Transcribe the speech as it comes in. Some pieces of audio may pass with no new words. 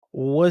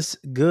What's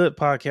good,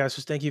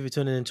 podcasters? Thank you for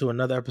tuning into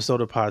another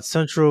episode of Pod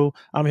Central.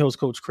 I'm your host,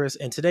 Coach Chris,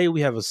 and today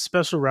we have a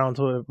special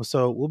roundtable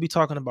episode. We'll be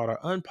talking about our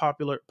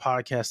unpopular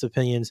podcast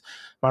opinions.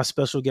 My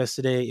special guest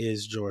today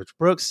is George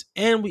Brooks,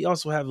 and we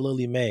also have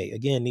Lily May.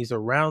 Again, these are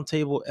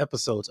roundtable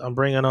episodes. I'm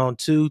bringing on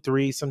 2,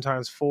 3,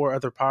 sometimes 4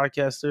 other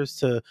podcasters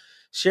to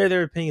share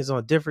their opinions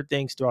on different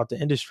things throughout the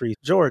industry.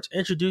 George,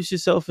 introduce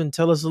yourself and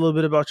tell us a little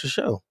bit about your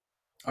show.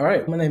 All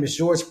right, my name is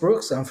George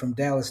Brooks. I'm from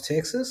Dallas,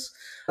 Texas,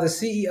 the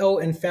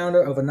CEO and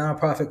founder of a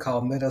nonprofit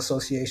called Meta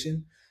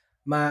Association.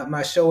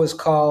 My show is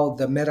called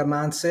The Meta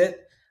Mindset.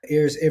 It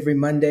airs every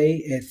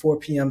Monday at 4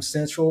 p.m.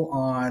 Central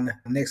on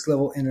Next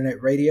Level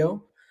Internet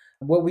Radio.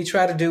 What we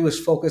try to do is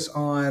focus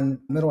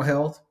on mental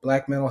health,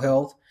 Black mental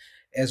health,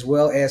 as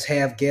well as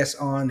have guests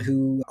on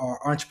who are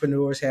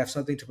entrepreneurs, have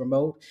something to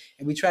promote.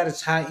 And we try to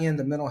tie in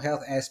the mental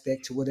health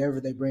aspect to whatever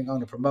they bring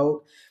on to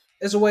promote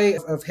as a way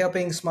of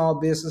helping small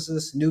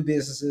businesses, new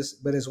businesses,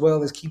 but as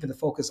well as keeping the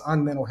focus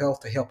on mental health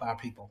to help our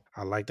people.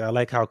 I like that. I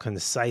like how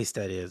concise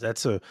that is.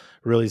 That's a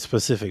really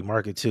specific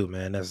market too,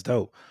 man. That's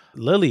dope.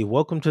 Lily,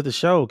 welcome to the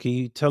show. Can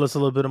you tell us a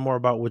little bit more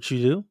about what you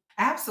do?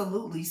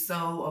 Absolutely.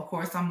 So, of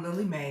course, I'm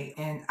Lily May,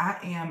 and I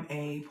am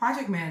a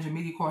project manager,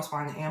 media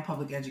correspondent, and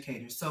public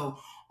educator. So,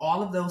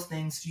 all of those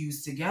things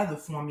fused together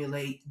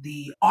formulate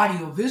the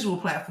audio-visual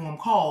platform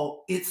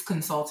called It's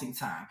Consulting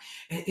Time.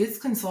 And It's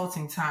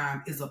Consulting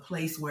Time is a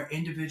place where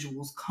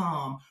individuals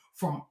come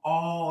from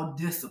all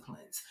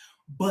disciplines.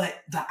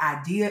 But the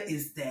idea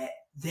is that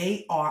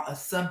they are a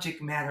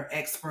subject matter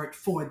expert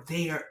for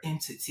their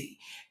entity,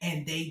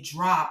 and they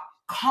drop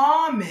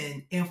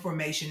common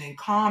information and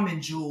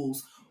common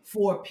jewels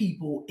for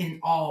people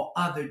in all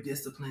other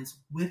disciplines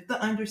with the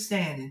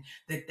understanding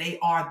that they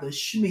are the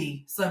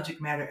SHME subject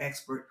matter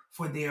expert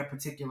for their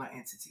particular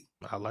entity.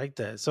 I like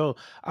that. So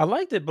I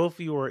like that both of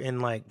you are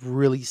in like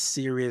really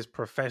serious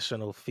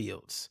professional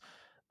fields.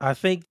 I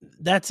think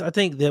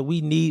that we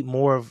need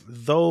more of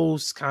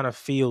those kind of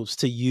fields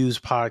to use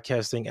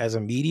podcasting as a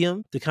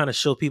medium to kind of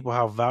show people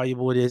how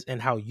valuable it is and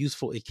how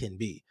useful it can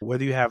be.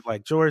 Whether you have,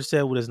 like George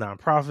said, with his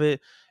nonprofit,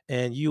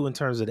 and you in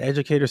terms of the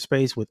educator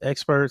space with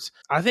experts,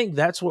 I think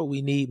that's what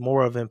we need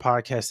more of in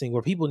podcasting,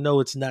 where people know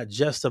it's not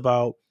just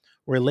about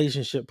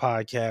relationship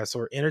podcasts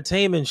or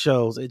entertainment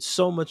shows. It's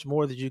so much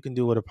more that you can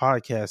do with a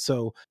podcast.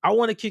 So I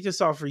want to kick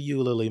this off for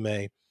you, Lily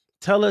May.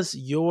 Tell us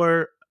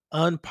your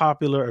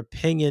unpopular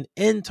opinion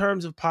in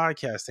terms of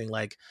podcasting,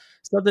 like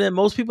something that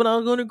most people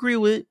aren't going to agree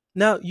with.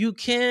 Now, you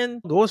can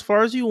go as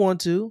far as you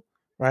want to,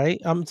 right?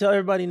 I'm gonna tell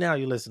everybody now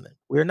you're listening.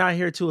 We're not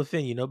here to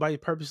offend you. Nobody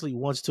purposely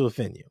wants to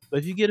offend you. But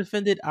if you get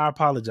offended, I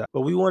apologize.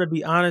 But we want to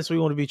be honest, we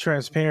want to be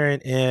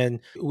transparent, and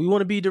we want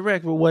to be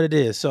direct with what it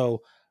is.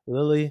 So,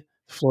 Lily,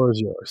 the floor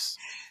is yours.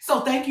 So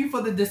thank you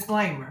for the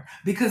disclaimer,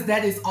 because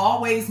that is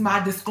always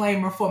my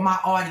disclaimer for my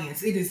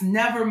audience. It is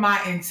never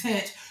my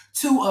intent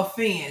to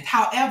offend.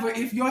 However,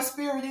 if your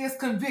spirit is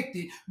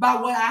convicted by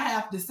what I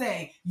have to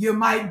say, you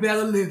might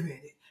better live in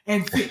it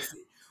and fix it.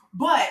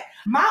 But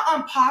my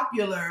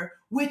unpopular,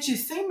 which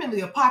is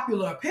seemingly a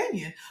popular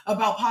opinion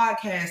about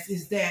podcasts,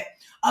 is that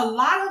a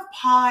lot of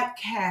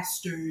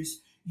podcasters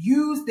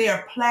use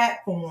their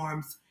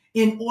platforms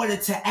in order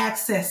to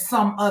access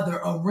some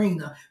other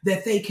arena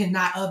that they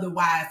cannot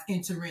otherwise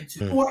enter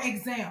into. For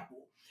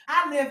example,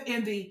 I live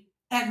in the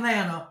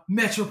Atlanta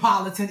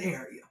metropolitan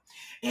area.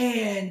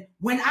 And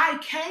when I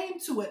came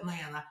to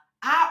Atlanta,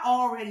 I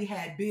already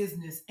had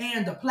business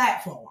and a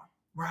platform,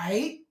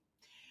 right?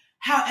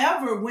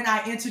 However, when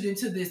I entered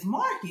into this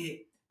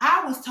market,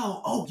 I was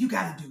told, oh, you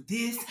got to do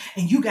this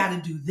and you got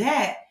to do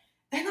that.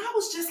 And I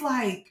was just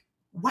like,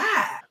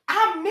 why?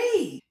 I'm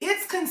me.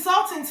 It's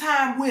consulting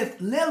time with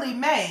Lily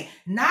May,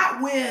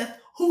 not with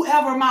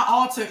whoever my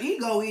alter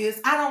ego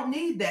is. I don't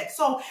need that.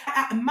 So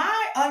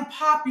my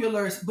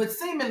unpopular but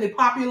seemingly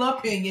popular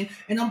opinion,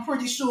 and I'm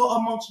pretty sure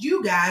amongst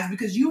you guys,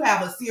 because you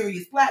have a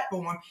serious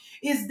platform,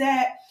 is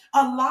that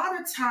a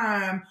lot of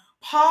time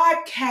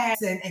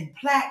podcasts and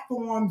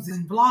platforms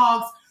and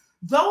blogs,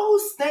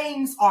 those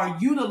things are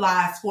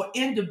utilized for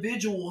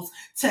individuals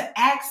to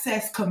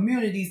access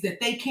communities that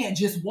they can't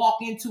just walk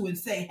into and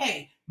say,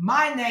 hey,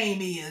 my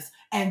name is,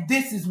 and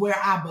this is where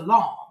I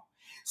belong.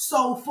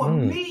 So for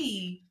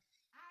me,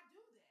 I do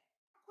that.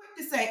 I'm quick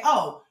to say,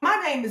 oh, my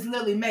name is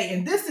Lily May,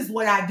 and this is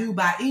what I do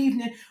by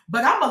evening,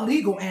 but I'm a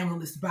legal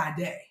analyst by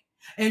day.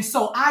 And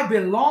so I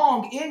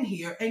belong in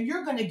here, and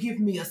you're going to give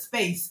me a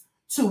space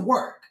to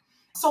work.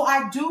 So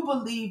I do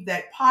believe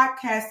that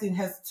podcasting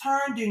has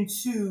turned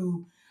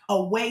into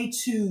a way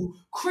to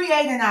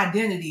create an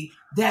identity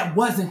that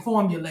wasn't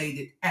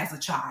formulated as a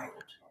child.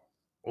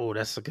 Oh,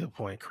 that's a good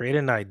point. Create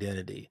an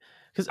identity.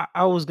 Because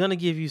I was going to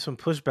give you some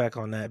pushback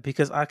on that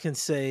because I can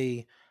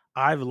say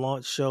I've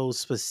launched shows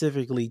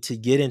specifically to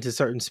get into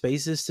certain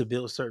spaces to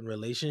build certain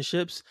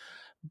relationships,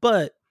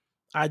 but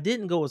I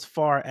didn't go as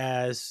far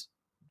as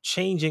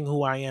changing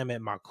who I am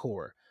at my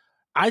core.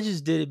 I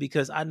just did it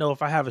because I know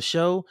if I have a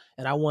show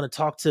and I want to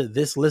talk to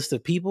this list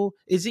of people,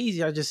 it's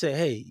easy. I just say,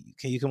 hey,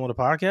 can you come on the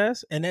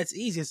podcast? And that's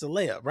easy. It's a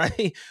layup,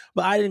 right?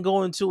 But I didn't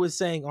go into it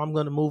saying, oh, I'm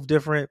going to move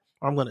different,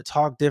 or I'm going to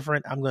talk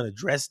different, I'm going to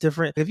dress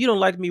different. If you don't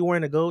like me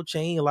wearing a gold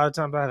chain, a lot of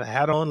times I have a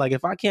hat on. Like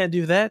if I can't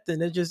do that,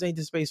 then it just ain't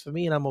the space for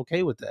me, and I'm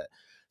okay with that.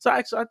 So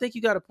actually, I think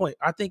you got a point.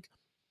 I think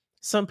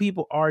some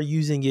people are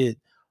using it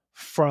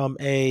from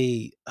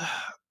a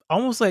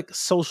almost like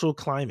social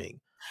climbing.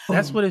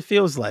 That's what it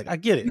feels like. I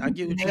get it. I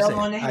get what you're Nail saying.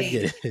 on the I head.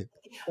 get it.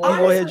 Well, You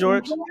go ahead, Honestly,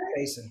 George.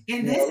 Jason, in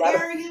you know, this a lot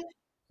of- area,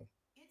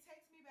 it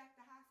takes me back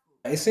to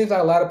high school. it seems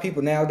like a lot of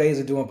people nowadays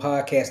are doing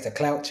podcasts to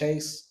clout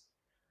chase.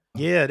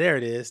 Yeah, there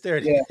it is. There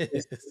it Yeah,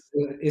 is.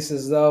 it's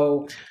as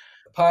though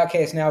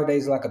podcasts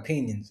nowadays are like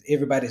opinions.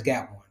 Everybody's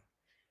got one.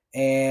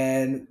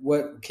 And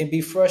what can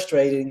be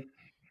frustrating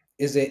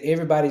is that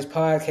everybody's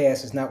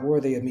podcast is not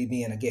worthy of me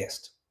being a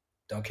guest.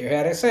 Don't care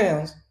how that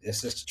sounds.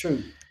 It's just the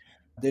truth.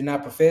 They're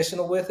not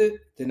professional with it.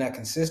 They're not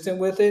consistent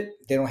with it.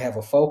 They don't have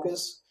a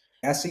focus.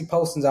 I see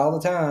postings all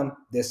the time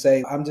that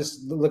say, I'm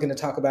just looking to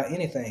talk about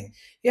anything.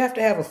 You have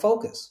to have a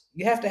focus.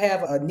 You have to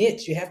have a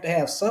niche. You have to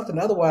have something.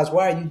 Otherwise,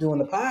 why are you doing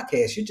the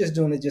podcast? You're just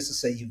doing it just to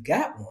say you've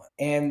got one.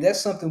 And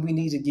that's something we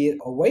need to get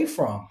away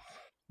from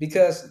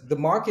because the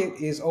market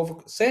is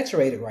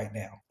oversaturated right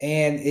now.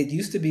 And it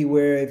used to be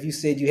where if you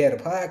said you had a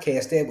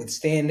podcast, that would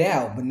stand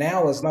out. But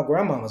now it's my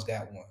grandmama's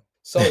got one.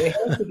 So it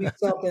has to be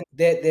something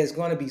that's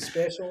going to be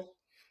special.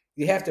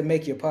 You have to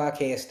make your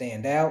podcast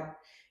stand out.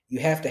 You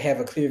have to have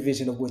a clear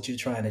vision of what you're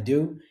trying to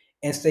do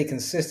and stay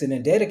consistent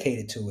and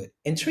dedicated to it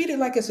and treat it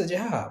like it's a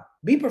job.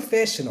 Be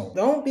professional.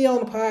 Don't be on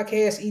the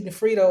podcast eating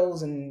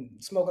Fritos and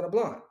smoking a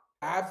blunt.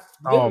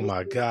 Oh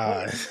my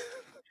God.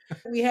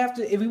 We have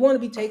to, if we want to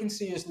be taken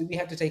seriously, we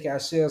have to take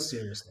ourselves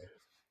seriously.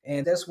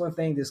 And that's one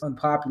thing that's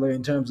unpopular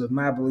in terms of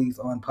my belief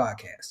on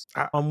podcasts.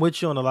 I'm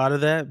with you on a lot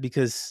of that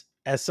because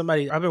as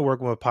somebody, I've been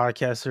working with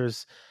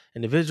podcasters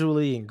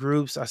individually in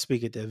groups. I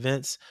speak at the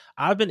events.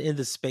 I've been in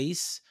the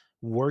space,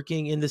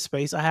 working in the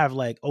space. I have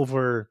like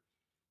over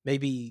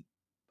maybe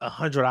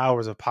 100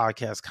 hours of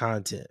podcast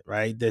content,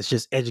 right? That's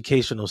just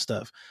educational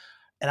stuff.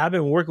 And I've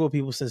been working with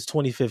people since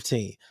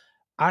 2015.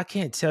 I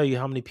can't tell you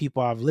how many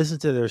people I've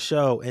listened to their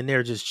show and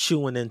they're just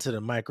chewing into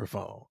the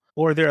microphone,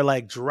 or they're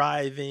like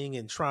driving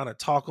and trying to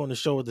talk on the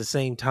show at the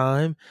same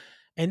time.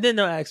 And then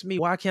they'll ask me,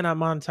 why can't I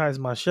monetize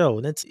my show?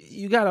 And it's,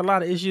 you got a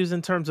lot of issues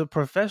in terms of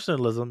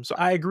professionalism. So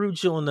I agree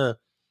with you on the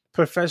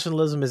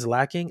professionalism is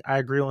lacking. I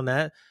agree on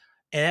that.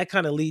 And that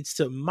kind of leads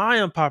to my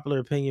unpopular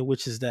opinion,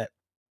 which is that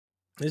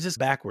it's just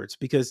backwards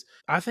because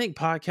I think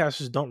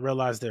podcasters don't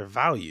realize their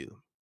value.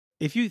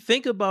 If you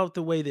think about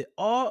the way that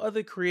all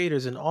other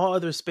creators in all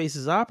other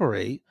spaces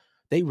operate,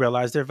 they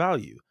realize their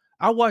value.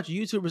 I watch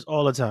YouTubers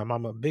all the time.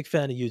 I'm a big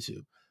fan of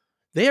YouTube.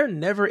 They are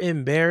never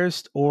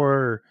embarrassed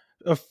or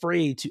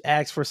afraid to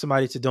ask for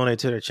somebody to donate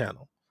to their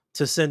channel,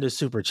 to send a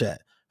super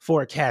chat,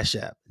 for a cash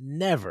app.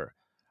 Never.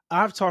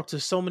 I've talked to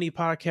so many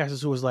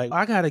podcasters who was like,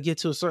 I got to get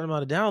to a certain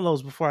amount of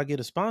downloads before I get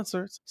a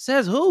sponsor.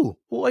 Says who?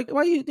 Like,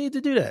 why you need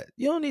to do that?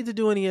 You don't need to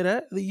do any of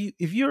that.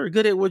 If you're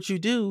good at what you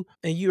do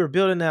and you are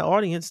building that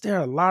audience, there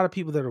are a lot of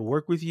people that will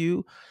work with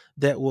you,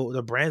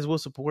 the brands will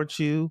support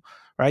you,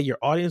 right? Your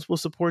audience will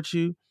support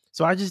you.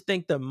 So I just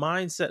think the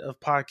mindset of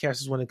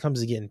podcasters when it comes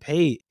to getting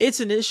paid,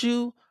 it's an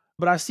issue,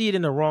 but I see it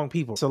in the wrong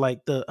people. So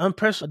like the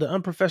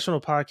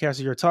unprofessional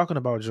podcaster you're talking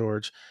about,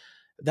 George,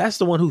 that's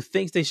the one who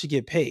thinks they should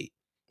get paid.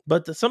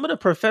 But some of the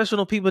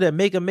professional people that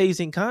make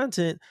amazing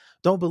content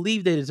don't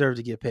believe they deserve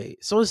to get paid.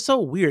 So it's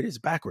so weird. It's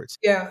backwards.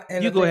 Yeah.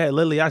 And you go ahead,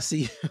 Lily. I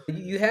see you.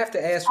 You have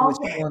to ask for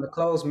what you want to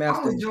close mouth.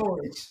 I'm with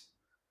George.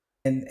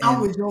 And I'm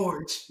with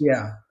George.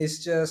 Yeah.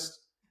 It's just,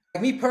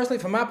 me personally,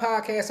 for my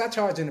podcast, I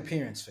charge an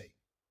appearance fee.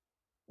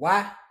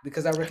 Why?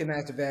 Because I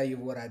recognize the value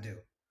of what I do.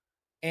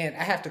 And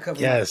I have to cover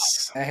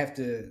I have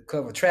to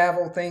cover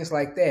travel, things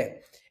like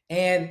that.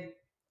 And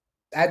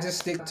I just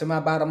stick to my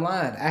bottom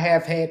line. I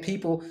have had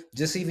people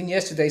just even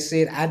yesterday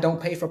said, I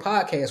don't pay for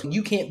podcasts.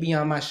 You can't be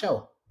on my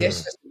show.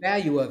 That's just the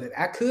value of it.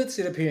 I could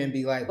sit up here and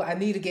be like, I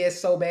need a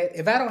guest so bad.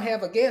 If I don't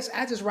have a guest,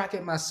 I just rock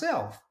it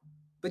myself.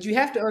 But you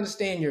have to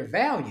understand your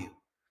value.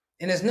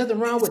 And there's nothing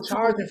wrong with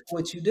charging for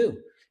what you do.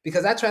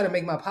 Because I try to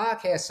make my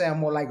podcast sound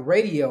more like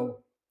radio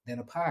than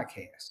a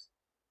podcast.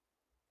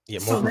 Yeah,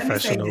 more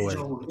professional.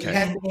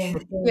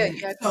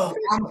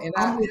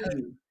 I'm with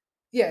you.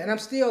 Yeah, and I'm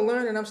still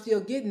learning. I'm still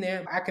getting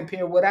there. I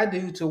compare what I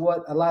do to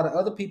what a lot of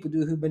other people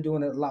do who've been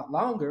doing it a lot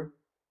longer.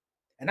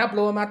 And I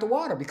blow them out the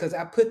water because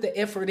I put the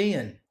effort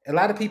in. A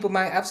lot of people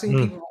I've seen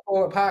people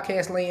record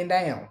podcasts laying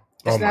down.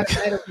 It's not a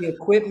matter of the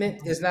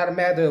equipment. It's not a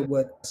matter of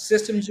what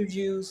systems you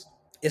use.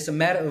 It's a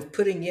matter of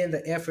putting in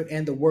the effort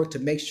and the work to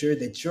make sure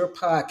that your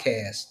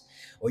podcast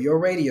or your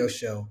radio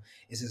show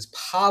is as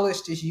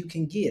polished as you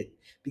can get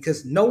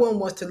because no one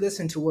wants to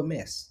listen to a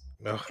mess.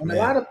 A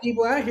lot of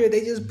people out here,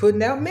 they just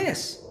putting out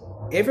mess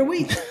every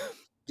week.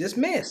 Just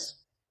mess.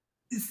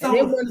 So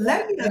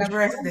let me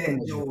address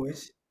that, George.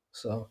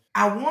 So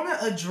I want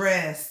to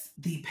address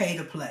the pay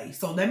to play.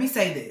 So let me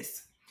say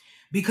this,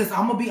 because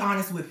I'm going to be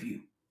honest with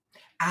you.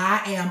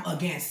 I am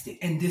against it,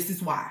 and this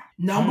is why.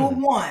 Number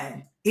Mm.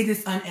 one, it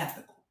is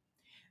unethical.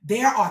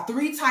 There are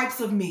three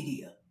types of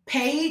media: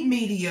 paid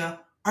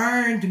media,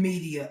 earned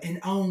media, and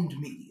owned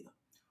media.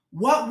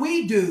 What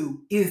we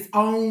do is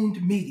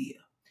owned media.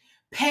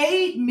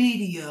 Paid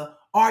media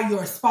are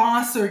your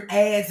sponsored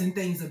ads and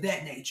things of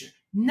that nature.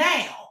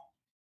 Now,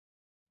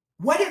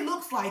 what it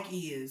looks like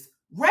is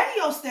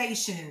radio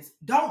stations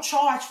don't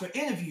charge for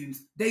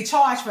interviews, they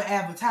charge for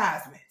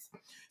advertisements.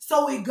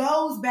 So it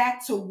goes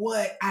back to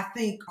what I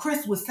think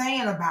Chris was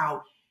saying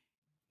about,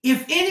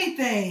 if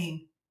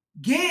anything,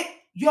 get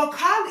your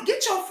colleague,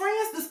 get your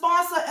friends to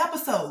sponsor an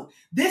episode.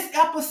 This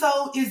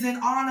episode is in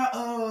honor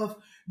of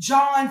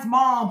John's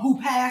mom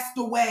who passed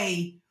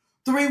away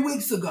 3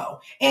 weeks ago.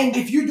 And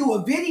if you do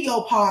a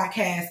video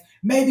podcast,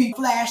 maybe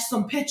flash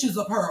some pictures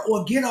of her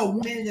or get a 1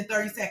 minute and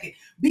 30 seconds,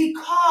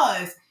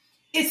 because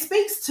it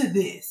speaks to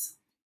this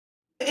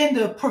in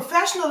the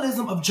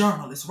professionalism of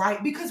journalists,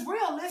 right? Because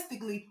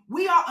realistically,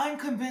 we are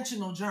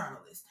unconventional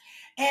journalists.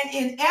 And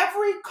in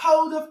every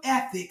code of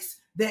ethics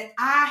that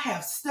I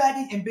have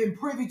studied and been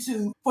privy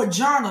to for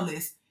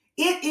journalists,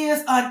 it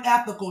is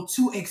unethical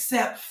to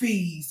accept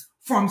fees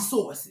from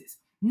sources.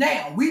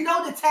 Now, we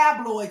know the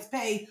tabloids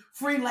pay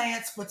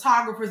freelance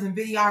photographers and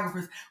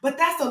videographers, but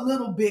that's a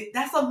little bit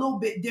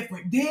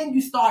different. Then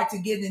you start to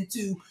get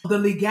into the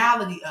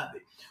legality of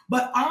it.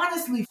 But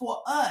honestly,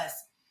 for us,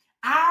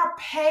 our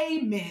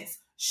payments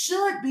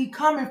should be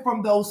coming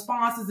from those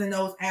sponsors and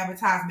those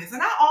advertisements.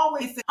 And I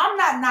always say, I'm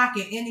not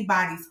knocking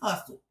anybody's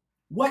hustle.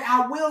 What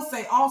I will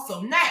say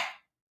also, now,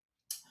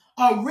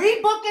 a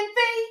rebooking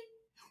fee,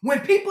 when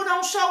people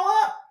don't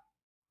show up,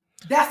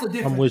 that's a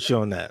different I'm with you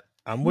on that.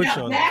 I'm with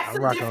you on that. that's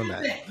I'm a rocking on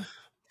different that. thing.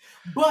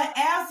 But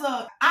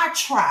I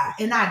try,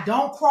 and I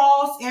don't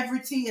cross every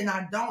T and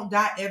I don't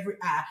dot every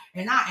I,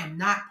 and I am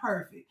not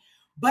perfect.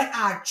 But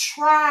I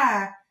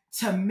try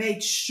to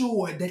make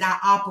sure that I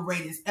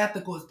operate as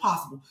ethical as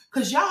possible.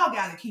 Because y'all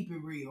got to keep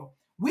it real.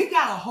 We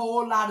got a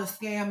whole lot of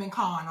scam and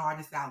con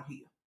artists out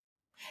here.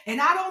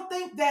 And I don't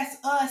think that's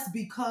us,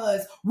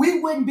 because we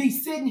wouldn't be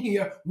sitting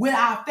here with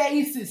our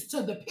faces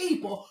to the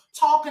people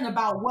talking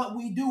about what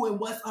we do and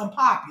what's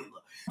unpopular.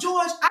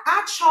 George,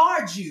 I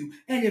charge you.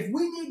 And if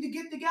we need to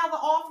get together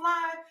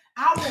offline,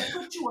 I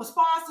will put you a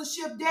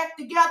sponsorship deck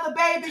together,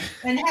 baby,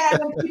 and have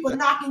them people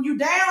knocking you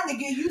down to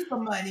give you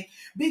some money.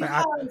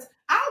 Because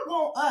I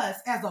want us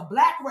as a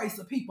black race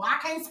of people, I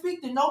can't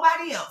speak to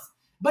nobody else,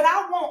 but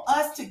I want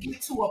us to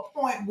get to a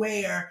point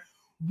where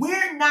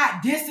we're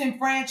not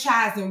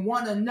disenfranchising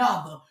one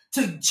another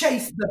to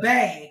chase the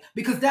bag,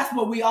 because that's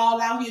what we all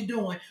out here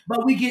doing.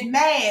 But we get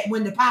mad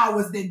when the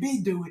powers that be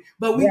do it,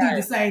 but we do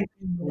the same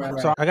thing.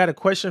 Right. So I got a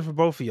question for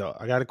both of y'all.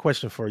 I got a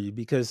question for you,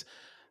 because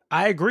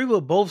I agree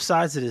with both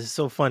sides of this. It's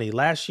so funny.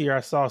 Last year, I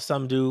saw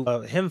some dude,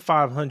 him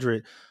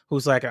 500,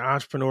 who's like an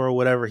entrepreneur or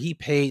whatever. He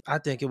paid, I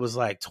think it was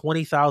like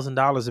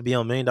 $20,000 to be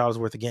on $1 million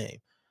worth of game.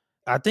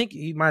 I think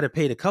he might have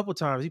paid a couple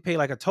times. He paid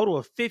like a total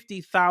of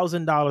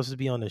 $50,000 to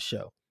be on this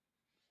show.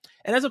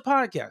 And as a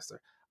podcaster,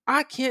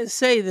 I can't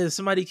say that if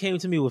somebody came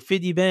to me with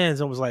 50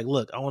 bands and was like,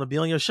 look, I want to be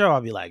on your show.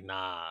 I'll be like,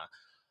 nah.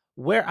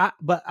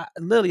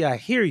 Lily, I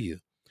hear you.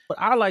 What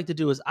I like to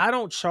do is I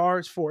don't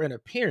charge for an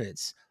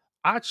appearance.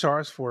 I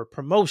charge for a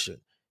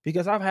promotion,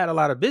 because I've had a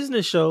lot of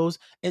business shows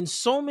and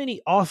so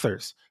many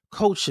authors,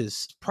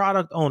 coaches,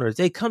 product owners,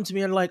 they come to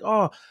me and like,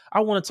 oh,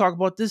 I want to talk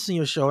about this in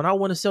your show and I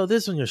want to sell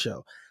this on your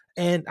show.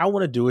 And I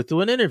want to do it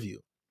through an interview.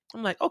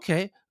 I'm like,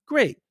 okay,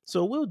 great.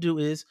 So what we'll do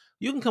is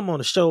you can come on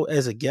the show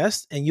as a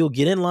guest and you'll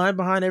get in line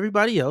behind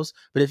everybody else.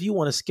 But if you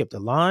want to skip the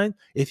line,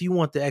 if you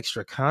want the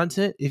extra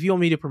content, if you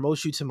want me to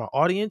promote you to my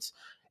audience,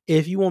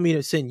 if you want me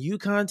to send you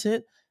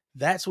content,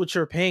 that's what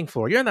you're paying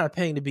for. You're not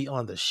paying to be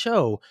on the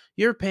show.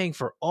 You're paying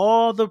for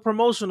all the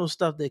promotional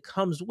stuff that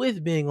comes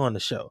with being on the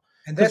show.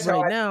 And that's Because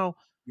how right now,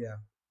 yeah.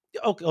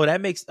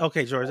 okay,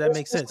 okay, George, that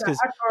makes sense. Because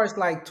I charge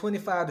like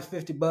 $25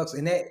 to $50,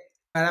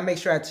 and I make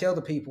sure I tell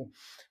the people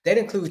that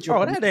includes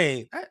your. that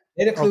ain't that,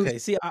 It includes. okay.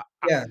 See,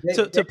 Yeah.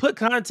 to put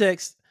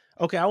context,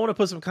 okay, I want to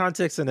put some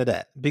context into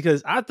that,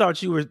 because I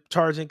thought you were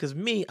charging, because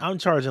I'm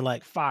charging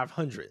like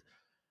 500.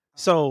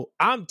 So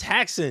I'm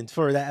taxing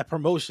for that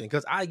promotion,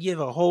 because I give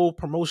a whole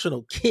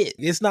promotional kit.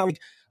 It's not like,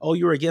 oh,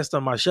 you're a guest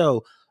on my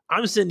show.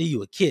 I'm sending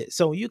you a kit.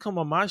 So when you come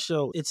on my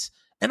show,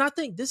 and I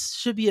think this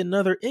should be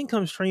another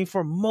income stream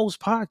for most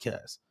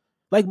podcasts.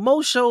 Like,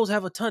 most shows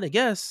have a ton of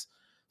guests.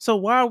 So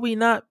why are we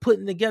not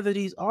putting together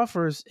these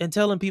offers and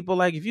telling people,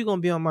 like, if you're going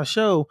to be on my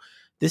show,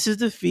 this is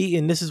the fee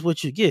and this is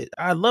what you get?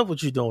 I love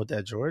what you're doing with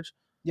that, George.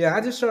 Yeah,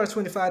 I just charge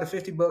 $25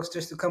 to $50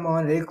 just to come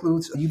on. It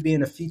includes you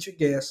being a featured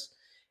guest,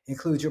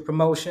 includes your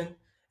promotion,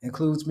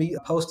 includes me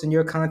posting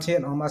your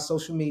content on my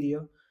social media.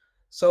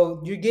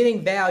 So you're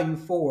getting value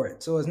for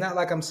it. So it's not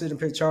like I'm sitting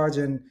here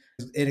charging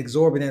an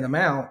exorbitant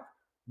amount,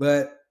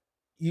 but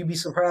you'd be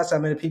surprised how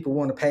many people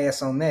want to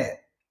pass on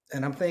that.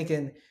 And I'm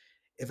thinking,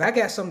 if I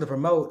got something to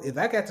promote, if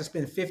I got to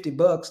spend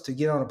 $50 to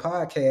get on a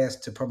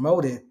podcast to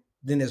promote it,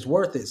 then it's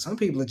worth it. Some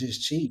people are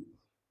just cheap.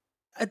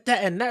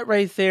 That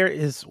right there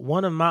is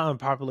one of my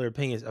unpopular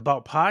opinions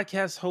about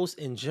podcast hosts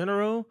in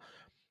general,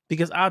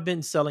 because I've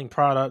been selling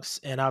products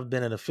and I've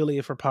been an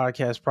affiliate for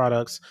podcast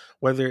products,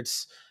 whether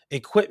it's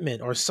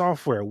equipment or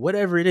software,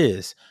 whatever it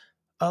is.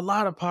 A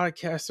lot of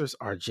podcasters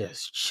are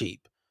just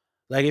cheap.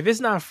 Like if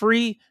it's not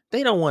free,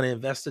 they don't want to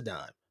invest a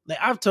dime. Like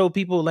I've told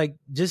people, like,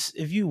 just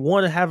if you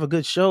want to have a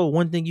good show,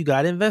 one thing you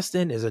got to invest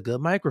in is a good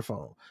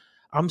microphone.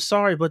 I'm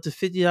sorry, but the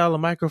 $50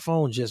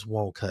 microphone just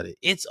won't cut it.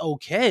 It's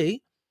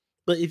okay,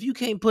 but if you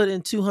can't put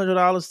in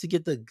 $200 to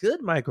get the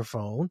good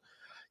microphone,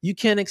 you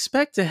can't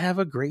expect to have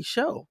a great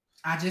show.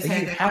 I just Like, had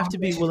you that have to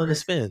be conversation, willing to Chris.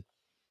 spend.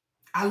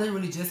 I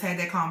literally just had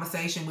that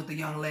conversation with a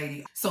young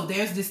lady. So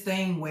there's this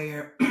thing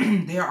where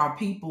there are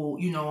people,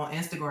 on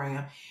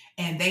Instagram,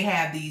 and they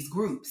have these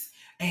groups,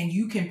 and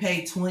you can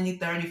pay $20,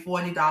 $30,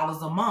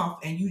 $40 a month,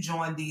 and you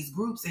join these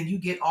groups and you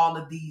get all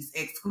of these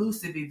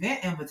exclusive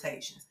event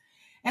invitations.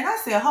 And I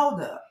said,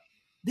 hold up.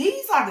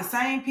 These are the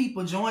same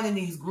people joining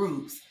these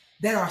groups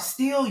that are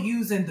still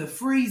using the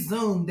free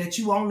Zoom that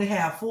you only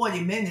have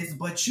 40 minutes,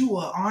 but you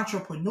an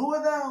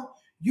entrepreneur though.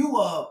 You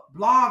a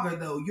blogger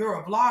though.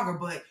 You're a blogger,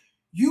 but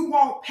you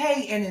won't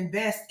pay and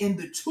invest in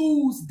the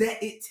tools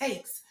that it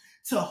takes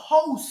to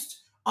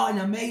host an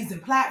amazing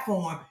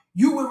platform.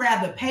 You would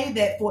rather pay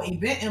that for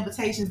event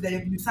invitations that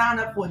if you sign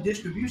up for a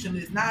distribution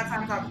list, 9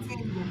 times out of 10,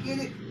 you will get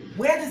it.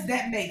 Where does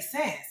that make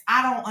sense?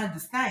 I don't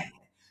understand.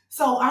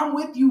 So I'm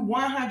with you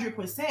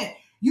 100%.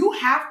 You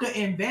have to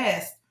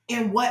invest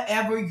in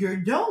whatever you're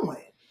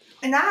doing.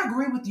 And I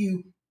agree with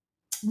you.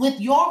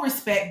 With your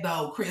respect,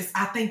 though, Chris,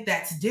 I think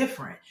that's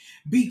different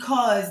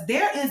because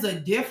there is a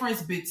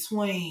difference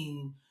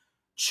between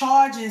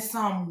charging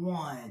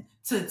someone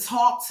to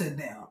talk to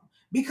them.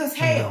 Because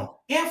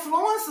hell,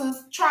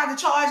 influencers try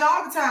to charge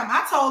all the time.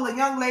 I told a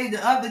young lady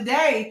the other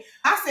day,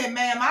 I said,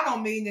 ma'am, I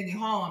don't mean any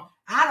harm.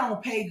 I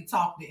don't pay to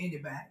talk to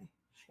anybody.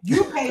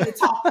 You pay to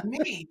talk to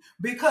me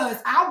because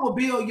I will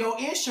bill your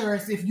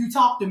insurance if you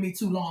talk to me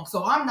too long.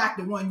 So I'm not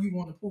the one you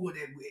want to pull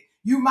that with.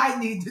 You might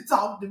need to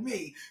talk to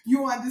me.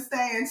 You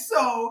understand?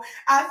 So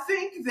I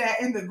think that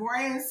in the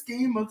grand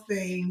scheme of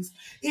things,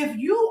 if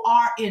you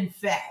are in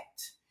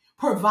fact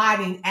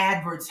providing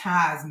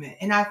advertisement,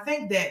 and I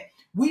think that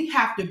we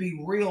have to be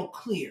real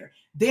clear.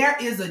 There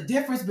is a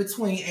difference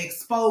between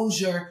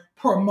exposure,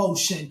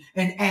 promotion,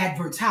 and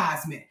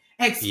advertisement.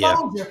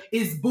 Exposure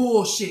is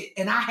bullshit,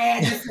 and I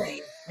had to say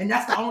it. And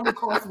that's the only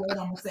course word I'm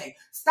going to say.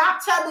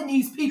 Stop telling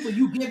these people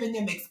you giving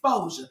them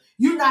exposure.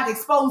 You're not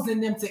exposing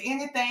them to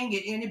anything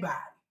and anybody.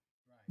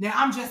 Now,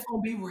 I'm just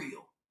going to be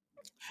real.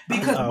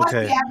 Because what's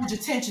the average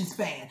attention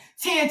span?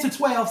 10 to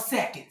 12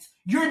 seconds.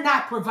 You're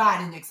not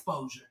providing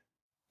exposure.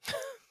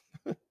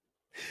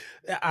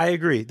 I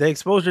agree. The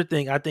exposure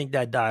thing, I think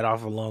that died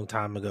off a long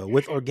time ago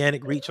with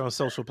organic reach on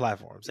social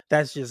platforms.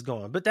 That's just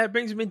gone. But that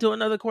brings me to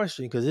another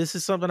question, because this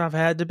is something I've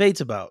had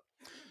debates about.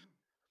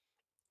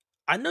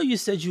 I know you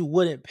said you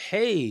wouldn't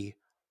pay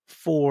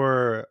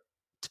to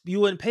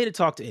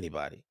talk to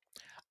anybody.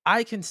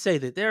 I can say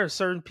that there are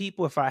certain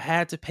people, if I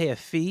had to pay a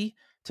fee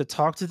to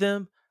talk to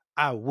them,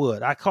 I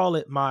would. I call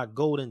it my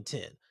golden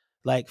 10.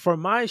 Like for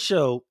my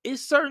show,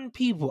 it's certain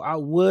people I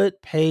would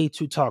pay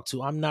to talk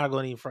to. I'm not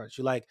going to even front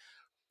you. Like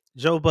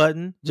Joe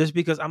Budden, just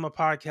because I'm a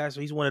podcaster,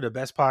 he's one of the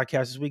best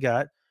podcasters we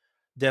got.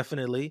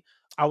 Definitely.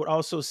 I would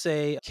also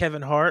say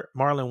Kevin Hart,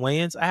 Marlon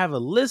Wayans. I have a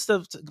list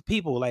of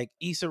people like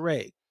Issa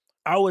Rae.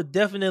 I would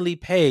definitely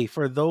pay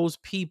for those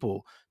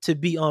people to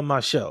be on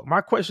my show.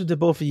 My question to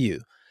both of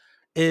you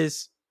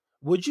is,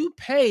 would you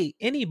pay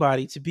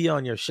anybody to be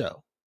on your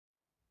show?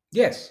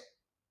 Yes.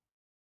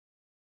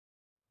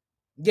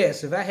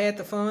 Yes, if I had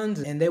the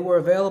funds and they were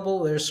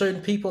available, there are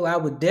certain people I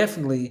would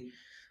definitely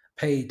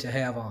pay to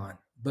have on.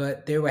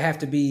 But there would have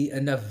to be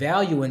enough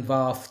value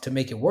involved to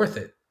make it worth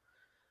it.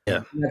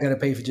 Yeah. I'm not going to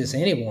pay for just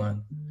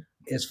anyone.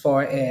 As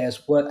far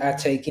as what I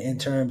take in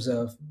terms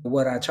of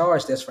what I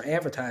charge, that's for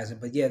advertising.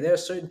 But yeah, there are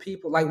certain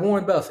people like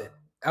Warren Buffett.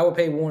 I would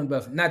pay Warren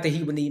Buffett. Not that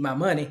he would need my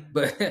money,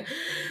 but there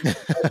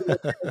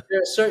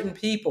are certain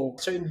people,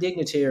 certain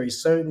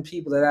dignitaries, certain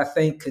people that I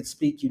think could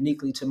speak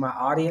uniquely to my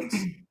audience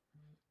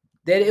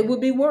that it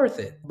would be worth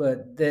it.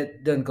 But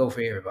that doesn't go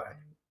for everybody.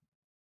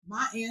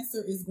 My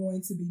answer is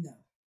going to be no.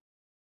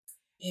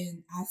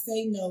 And I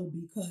say no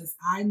because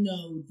I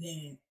know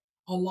that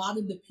a lot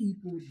of the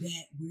people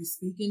that we're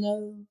speaking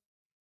of,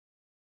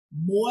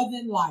 more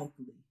than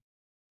likely,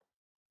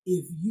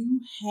 if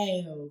you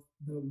have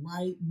the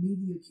right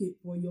media kit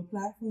for your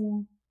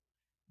platform,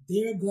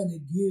 they're going to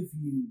give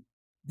you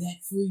that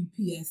free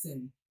PSA,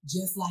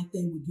 just like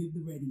they would give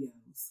the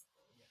radios.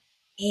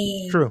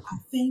 And True. I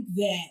think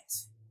that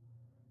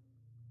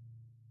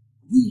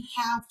we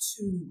have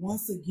to,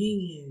 once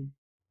again,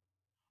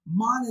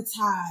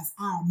 monetize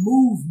our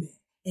movement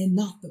and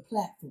not the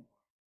platform.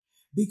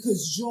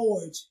 Because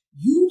George,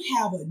 you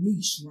have a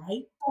niche,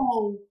 right?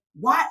 So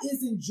why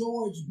isn't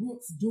George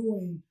Brooks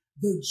doing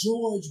the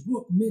George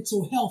Brooks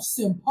Mental Health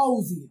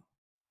Symposium?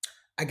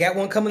 I got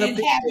one coming up. And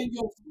having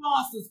your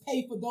sponsors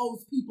pay for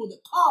those people to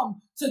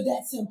come to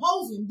that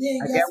symposium. Then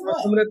guess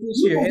what? Coming up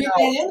this You year. can get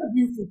that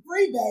interview for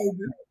free,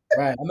 baby.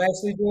 Right. I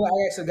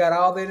actually got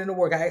all that in the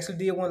work. I actually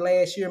did one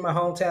last year in my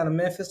hometown of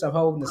Memphis. I'm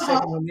holding the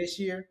second one this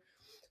year.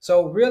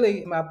 So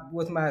really,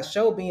 with my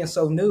show being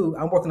so new,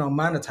 I'm working on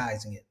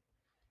monetizing it,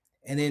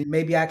 and then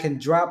maybe I can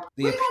drop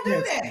the We're gonna do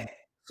appearance that. fee.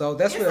 So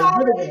that's It's what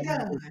really what already I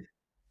want to done.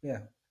 do. Yeah,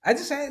 I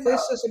just had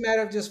it's just a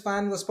matter of just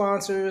finding the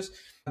sponsors,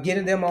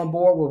 getting them on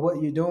board with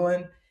what you're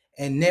doing,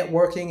 and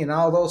networking and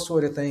all those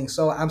sort of things.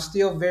 So I'm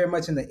still very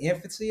much in the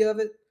infancy of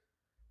it,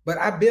 but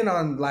I've been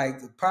on like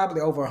probably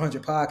over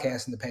 100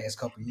 podcasts in the past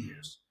couple of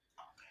years.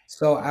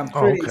 So I'm Okay.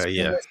 Oh, pretty okay,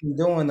 yeah. experienced in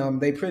doing them.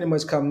 They pretty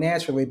much come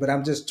naturally, but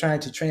I'm just trying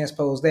to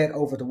transpose that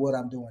over to what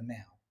I'm doing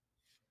now.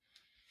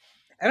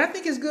 And I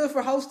think it's good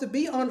for hosts to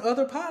be on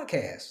other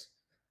podcasts.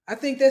 I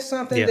think that's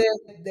something Yeah.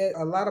 that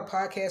a lot of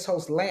podcast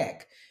hosts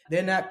lack.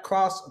 They're not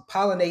cross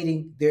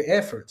pollinating their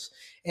efforts.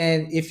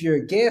 And if you're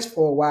a guest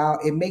for a while,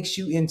 it makes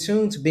you in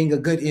tune to being a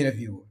good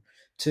interviewer,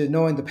 to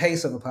knowing the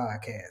pace of a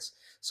podcast.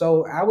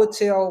 So I would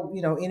tell,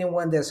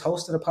 anyone that's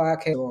hosting a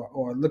podcast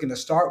or looking to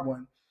start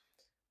one,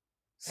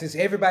 since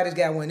everybody's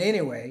got one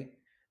anyway,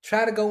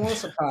 try to go on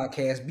some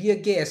podcasts, be a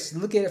guest,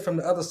 look at it from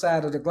the other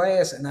side of the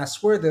glass, and I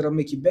swear that'll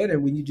make you better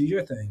when you do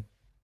your thing.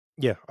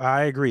 Yeah,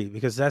 I agree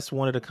because that's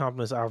one of the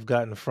compliments I've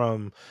gotten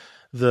from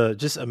the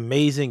just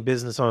amazing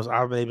business owners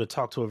I've been able to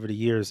talk to over the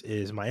years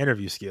is my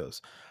interview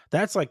skills.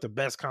 That's like the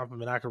best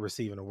compliment I could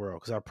receive in the world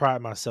because I pride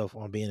myself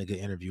on being a good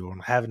interviewer, on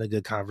having a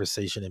good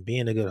conversation, and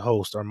being a good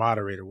host or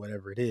moderator,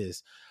 whatever it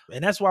is.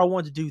 And that's why I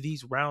wanted to do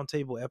these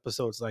roundtable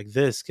episodes like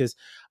this because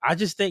I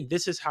just think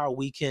this is how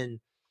we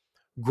can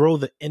grow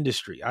the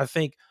industry. I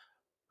think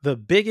the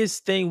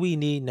biggest thing we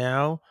need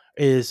now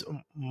is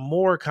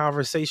more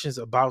conversations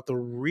about the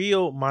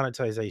real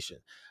monetization,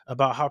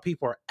 about how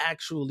people are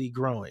actually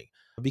growing.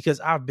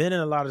 Because I've been in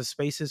a lot of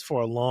spaces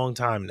for a long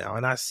time now,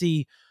 and I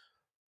see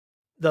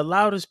the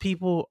loudest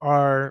people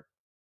are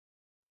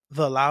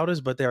the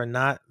loudest, but they're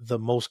not the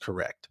most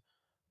correct.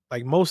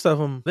 Like most of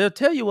them, they'll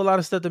tell you a lot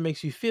of stuff that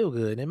makes you feel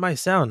good. It might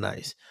sound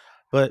nice,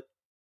 but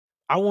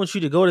I want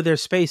you to go to their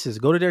spaces,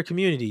 go to their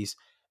communities,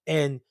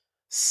 and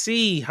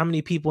see how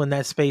many people in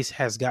that space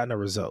has gotten a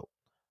result.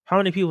 How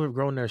many people have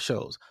grown their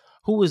shows?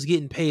 Who is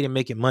getting paid and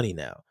making money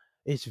now?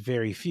 It's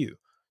very few.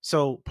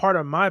 So part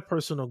of my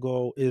personal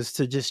goal is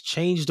to just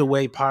change the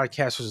way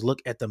podcasters look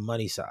at the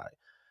money side.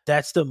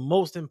 That's the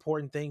most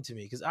important thing to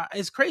me because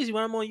it's crazy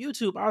when I'm on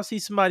YouTube. I'll see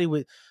somebody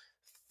with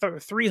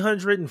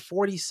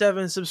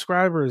 347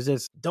 subscribers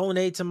that's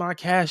donate to my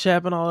Cash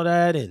App and all of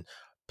that, and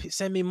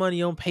send me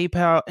money on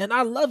PayPal. And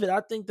I love it.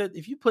 I think that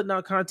if you putting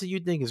out content you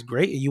think is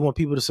great and you want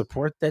people to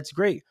support, that's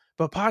great.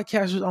 But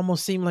podcasters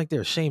almost seem like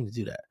they're ashamed to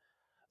do that.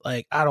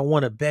 Like, I don't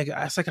want to beg.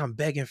 It's like I'm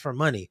begging for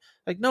money.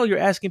 Like, no, you're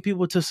asking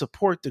people to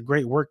support the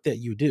great work that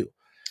you do.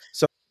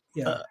 So,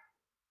 Yeah. uh,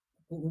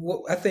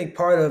 I think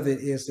part of it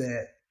is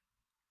that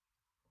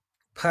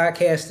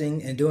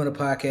podcasting and doing a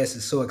podcast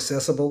is so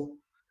accessible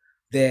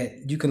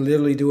that you can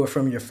literally do it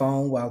from your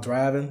phone while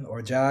driving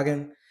or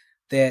jogging,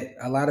 that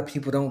a lot of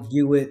people don't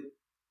view it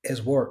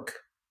as work.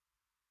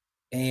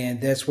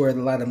 And that's where a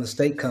lot of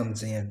mistake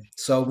comes in.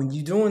 So when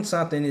you're doing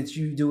something that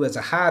you do as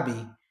a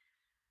hobby,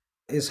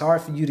 it's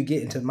hard for you to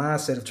get into the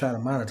mindset of trying to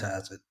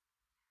monetize it.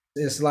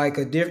 It's like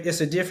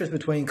it's a difference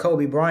between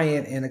Kobe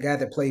Bryant and a guy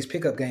that plays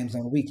pickup games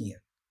on the weekend.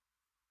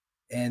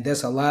 And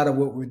that's a lot of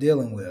what we're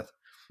dealing with.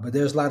 But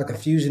there's a lot of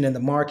confusion in the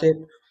market.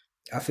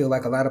 I feel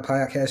like a lot of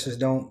podcasters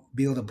don't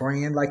build a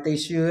brand like they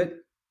should.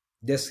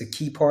 That's the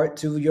key part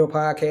to your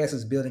podcast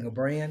is building a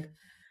brand.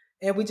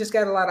 And we just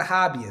got a lot of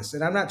hobbyists.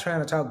 And I'm not trying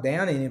to talk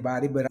down to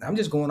anybody, but I'm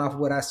just going off of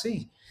what I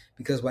see.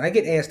 Because when I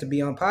get asked to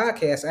be on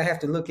podcasts, I have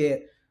to look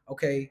at,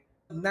 okay,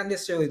 not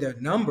necessarily their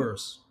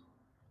numbers,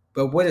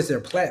 but what is their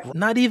platform?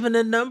 not even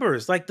the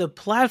numbers, like the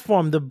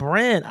platform, the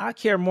brand. I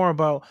care more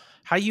about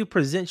how you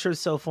present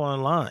yourself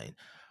online.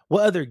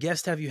 What other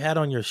guests have you had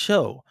on your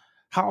show?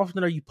 How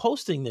often are you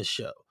posting this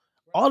show?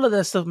 All of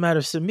that stuff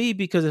matters to me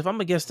because if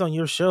I'm a guest on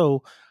your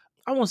show,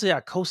 I won't say I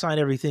co-sign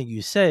everything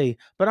you say,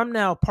 but I'm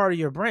now part of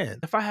your brand.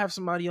 If I have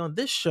somebody on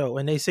this show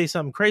and they say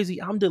something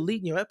crazy, I'm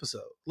deleting your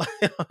episode. Like,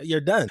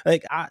 you're done.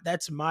 Like,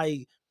 that's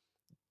my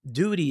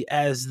duty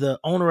as the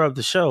owner of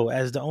the show,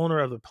 as the owner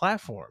of the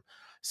platform.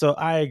 So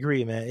I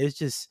agree, man. It's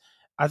just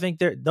I think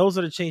those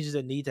are the changes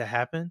that need to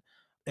happen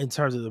in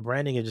terms of the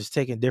branding and just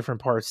taking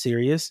different parts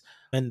serious.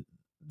 And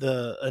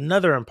the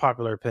another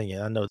unpopular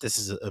opinion, I know this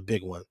is a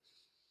big one.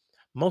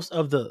 Most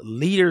of the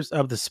leaders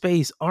of the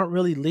space aren't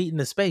really leading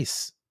the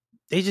space.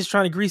 They just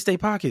trying to grease their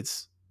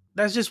pockets.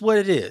 That's just what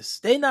it is.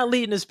 They not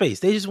leading the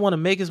space. They just want to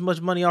make as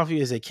much money off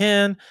you as they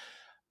can.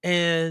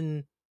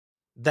 And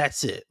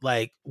that's it.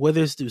 Like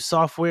whether it's through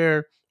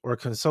software or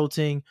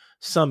consulting,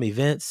 some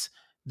events,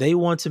 they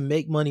want to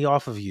make money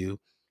off of you.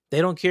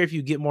 They don't care if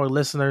you get more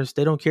listeners.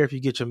 They don't care if you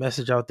get your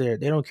message out there.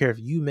 They don't care if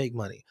you make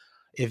money.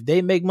 If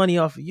they make money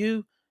off of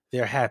you,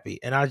 they're happy.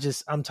 And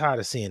I'm tired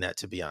of seeing that,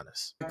 to be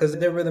honest. Because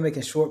they're really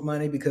making short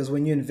money. Because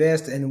when you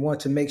invest and want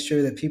to make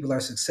sure that people are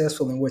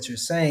successful in what you're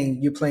saying,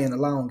 you're playing the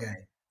long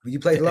game. When you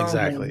play the long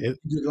Exactly. game,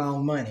 you get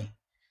long money.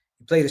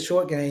 You play the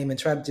short game and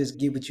try to just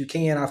get what you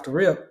can off the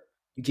rip,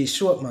 you get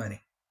short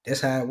money.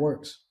 That's how it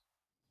works.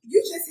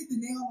 You just hit the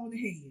nail on the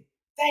head.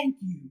 Thank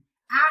you.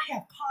 I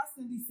have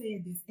constantly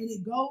said this, and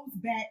it goes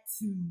back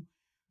to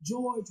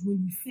George,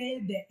 when you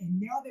said that, and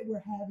now that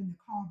we're having the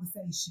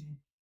conversation,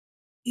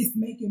 it's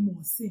making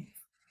more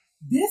sense.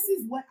 This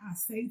is what I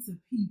say to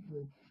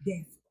people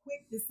that's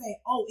quick to say,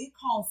 oh, it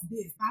costs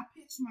this. I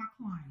pitch my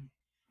client,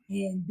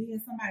 and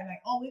then somebody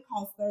like, oh, it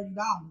costs $30.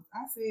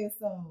 I said,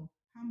 so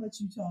how much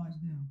you charge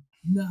them?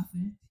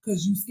 Nothing,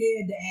 because you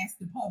scared to ask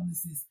the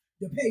publicist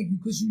to pay you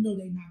because you know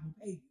they're not going to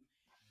pay you.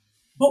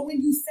 But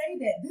when you say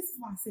that, this is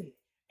why I said,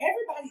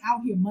 everybody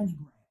out here money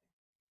grabbing.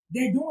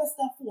 They're doing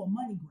stuff for a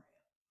money grab.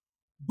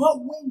 But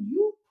when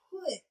you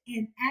put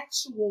an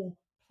actual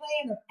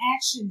plan of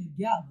action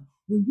together,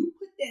 when you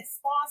put that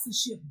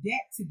sponsorship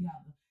debt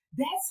together,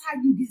 that's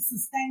how you get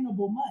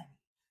sustainable money.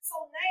 So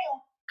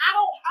now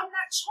I'm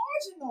not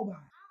charging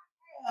nobody.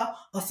 I have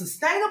a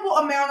sustainable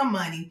amount of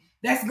money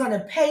that's going to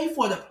pay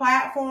for the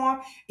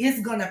platform.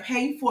 It's going to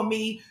pay for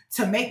me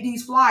to make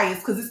these flyers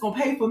because it's going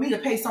to pay for me to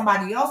pay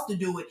somebody else to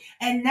do it.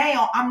 And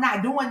now I'm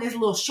not doing this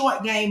little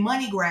short game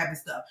money grabbing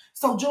stuff.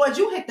 So George,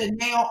 you hit the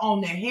nail on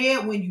the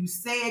head when you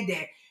said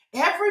that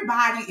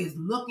everybody is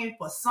looking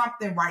for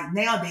something right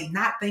now. They're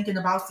not thinking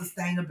about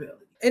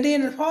sustainability. And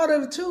then part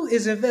of it too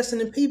is investing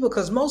in people,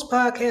 because most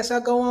podcasts I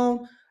go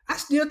on, I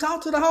still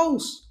talk to the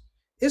host.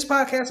 This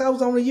podcast I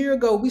was on a year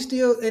ago, we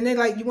still, and they're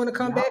like, you want to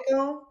come back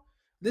on?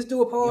 Let's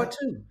do a part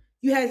two.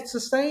 You had to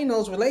sustain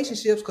those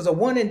relationships, because a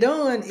one and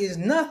done is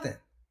nothing.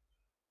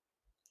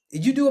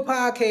 If you do a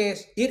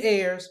podcast, it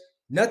airs,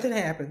 nothing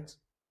happens.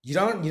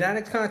 You're not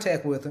in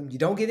contact with them. You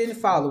don't get any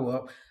follow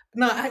up.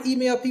 No, I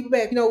email people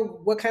back.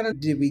 What kind of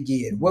did we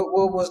get? What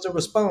was the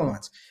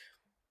response?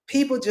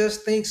 People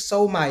just think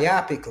so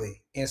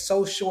myopically and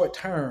so short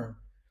term.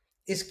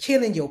 It's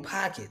killing your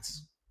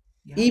pockets.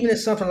 Yeah. Even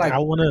if something like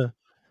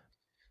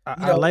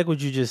I like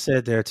what you just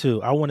said there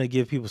too. I want to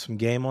give people some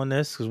game on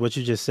this, because what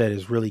you just said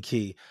is really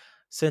key.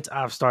 Since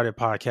I've started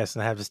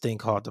podcasting, I have this thing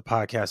called the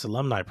Podcast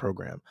Alumni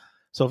Program.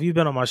 So if you've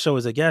been on my show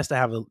as a guest, I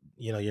have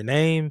your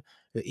name,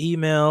 your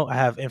email, I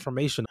have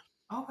information.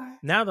 Okay.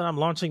 Now that I'm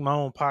launching my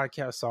own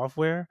podcast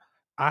software,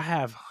 I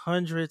have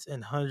hundreds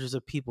and hundreds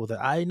of people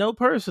that I know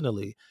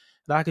personally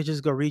that I could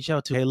just go reach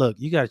out to. Hey, look,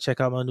 you got to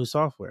check out my new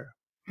software.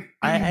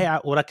 Can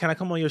I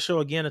come on your show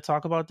again to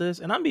talk about this?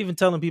 And I'm even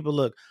telling people,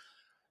 look,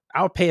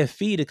 I'll pay a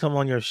fee to come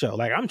on your show.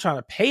 Like, I'm trying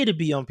to pay to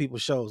be on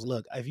people's shows.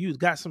 Look, if you've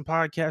got some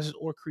podcasters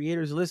or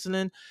creators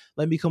listening,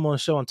 let me come on the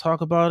show and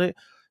talk about it.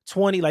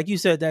 20, like you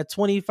said, that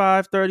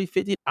 25, 30,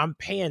 50, I'm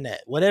paying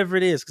that, whatever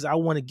it is, because I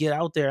want to get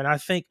out there. And I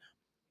think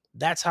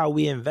that's how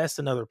we invest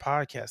in other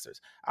podcasters.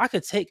 I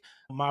could take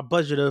my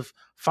budget of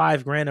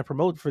 $5,000 to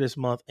promote for this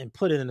month and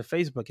put it in the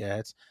Facebook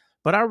ads,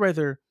 but I'd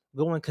rather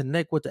go and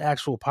connect with the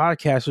actual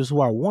podcasters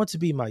who I want to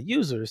be my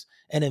users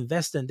and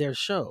invest in their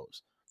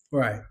shows.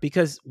 Right.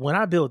 Because when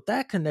I built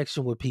that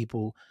connection with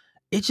people,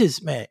 it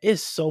just, man,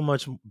 it's so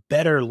much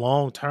better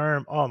long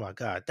term. Oh my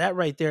God. That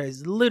right there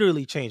has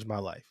literally changed my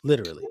life.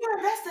 Literally. You're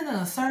investing in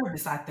a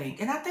service, I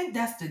think. And I think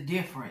that's the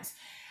difference.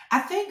 I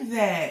think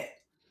that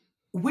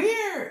we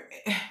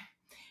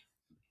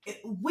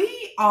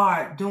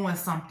are doing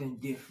something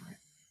different.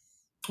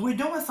 We're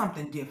doing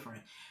something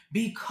different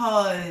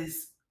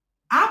because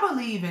I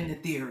believe in the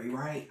theory,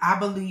 right? I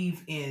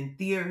believe in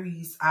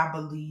theories. I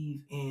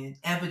believe in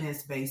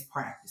evidence-based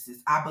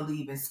practices. I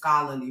believe in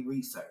scholarly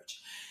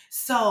research.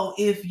 So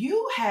if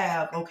you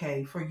have,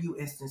 for you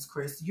instance,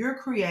 Chris, you're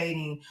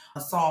creating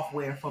a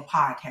software for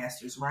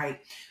podcasters, right?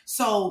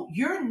 So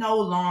you're no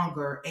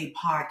longer a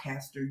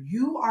podcaster.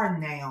 You are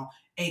now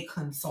a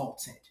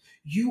consultant.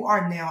 You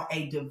are now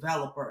a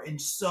developer. And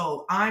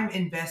so I'm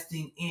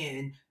investing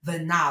in the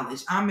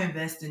knowledge. I'm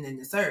investing in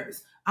the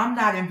service. I'm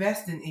not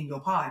investing in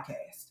your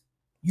podcast.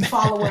 You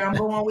follow where I'm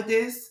going with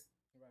this?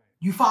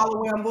 You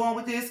follow where I'm going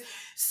with this?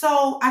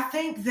 So I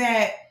think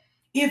that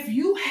if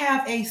you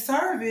have a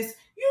service,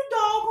 you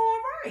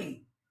doggone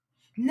right.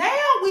 Now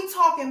we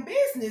talking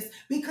business,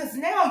 because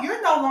now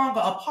you're no longer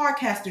a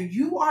podcaster.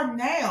 You are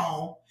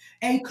now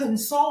a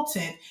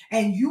consultant,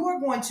 and you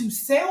are going to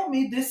sell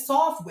me this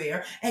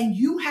software, and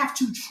you have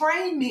to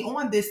train me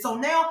on this. So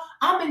now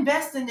I'm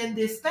investing in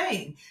this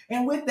thing.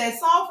 And with that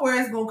software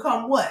is going to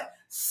come what?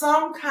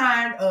 Some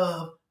kind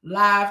of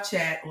live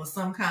chat or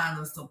some kind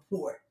of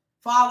support.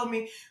 Follow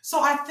me?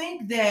 So I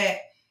think that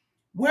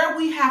where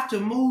we have to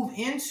move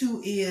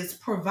into is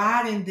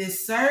providing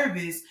this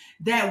service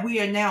that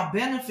we are now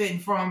benefiting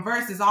from,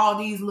 versus all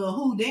these little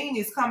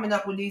Houdinis coming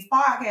up with these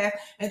podcasts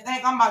and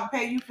think I'm about to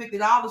pay you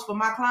 $50 for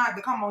my client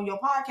to come on your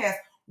podcast.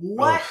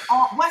 What's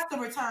the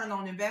return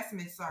on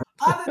investment, sir?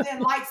 Other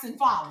than likes and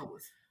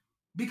followers.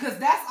 Because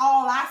that's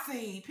all I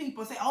see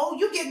people say, oh,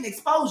 you're getting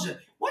exposure.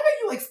 What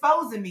are you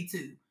exposing me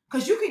to?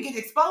 Because you can get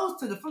exposed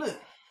to the flu.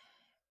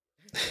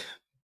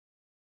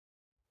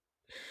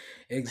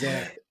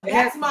 Exactly.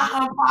 That's my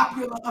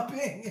unpopular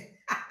opinion.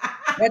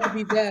 Got to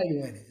be value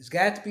in it. It's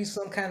got to be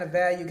some kind of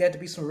value. Got to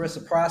be some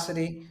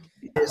reciprocity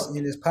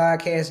in this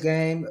podcast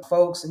game.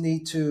 Folks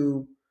need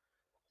to.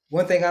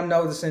 One thing I'm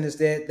noticing is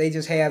that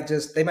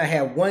they might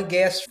have one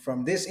guest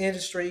from this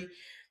industry,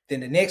 then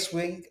the next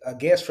week a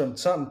guest from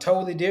something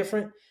totally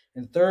different,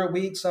 and the third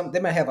week they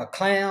might have a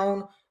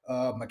clown,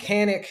 a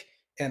mechanic,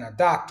 and a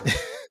doctor.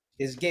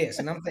 is guests.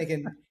 And I'm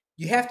thinking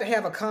you have to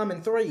have a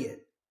common thread.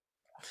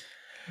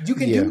 You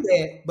can Yeah. do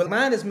that, but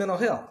mine is mental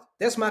health.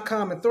 That's my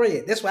common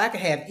thread. That's why I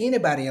can have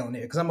anybody on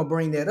there because I'm gonna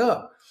bring that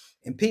up.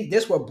 And Pete,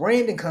 that's where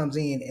branding comes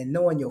in and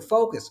knowing your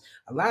focus.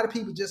 A lot of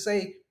people just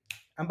say,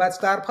 I'm about to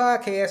start a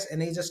podcast,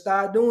 and they just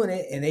start doing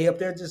it, and they up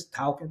there just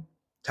talking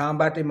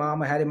about their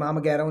mama, how their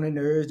mama got on their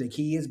nerves, the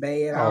kids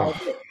bad, all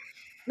Oh, that.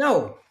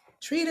 No,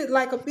 treat it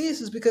like a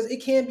business because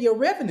it can be a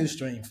revenue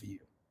stream for you.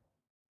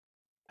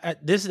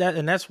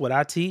 and that's what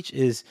I teach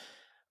is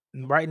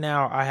right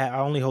now. I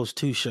only host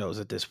 2 shows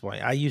at this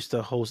point. I used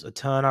to host a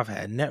ton. I've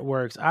had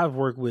networks. I've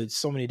worked with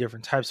so many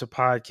different types of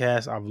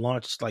podcasts. I've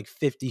launched like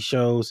 50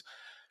 shows.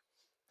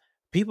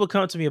 People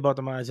come to me about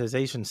the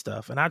monetization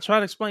stuff, and I try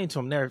to explain to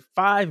them there are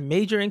 5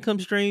 major income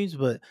streams,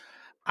 but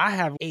I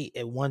have 8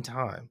 at one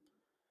time.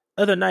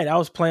 Other night, I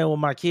was playing with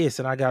my kids,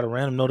 and I got a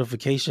random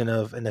notification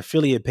of an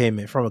affiliate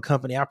payment from a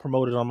company I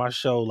promoted on my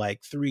show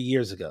like 3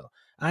 years ago.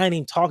 I ain't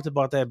even talked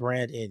about that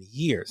brand in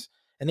years,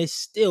 and they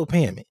still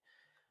paying me.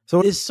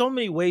 So there's so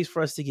many ways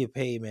for us to get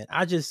paid, man.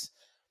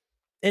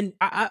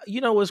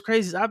 You know what's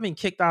crazy is I've been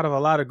kicked out of a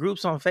lot of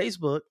groups on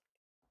Facebook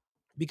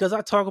because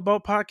I talk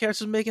about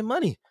podcasters making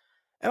money.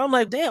 And I'm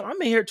like, damn,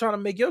 I'm in here trying to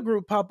make your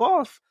group pop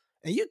off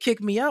and you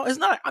kick me out.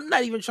 I'm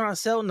not even trying to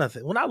sell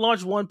nothing. When I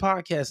launch one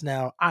podcast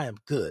now, I am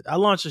good. I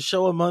launch a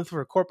show a month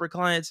for corporate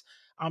clients.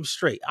 I'm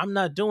straight. I'm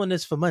not doing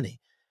this for money.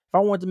 If I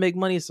want to make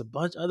money, it's a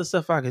bunch of other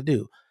stuff I could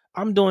do.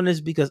 I'm doing this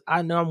because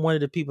I know I'm one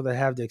of the people that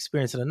have the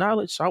experience and the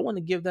knowledge. So I want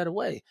to give that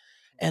away.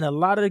 And a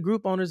lot of the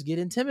group owners get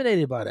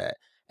intimidated by that.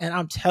 And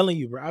I'm telling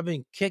you, bro, I've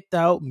been kicked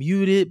out,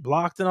 muted,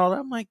 blocked, and all that.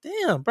 I'm like,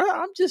 damn, bro,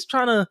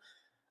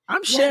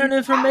 I'm sharing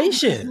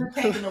information. You're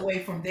taking away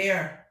from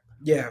their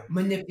Yeah.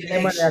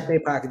 manipulation. Money out their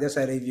pocket. That's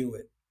how they view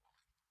it.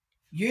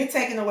 You're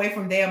taking away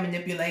from their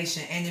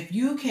manipulation. And if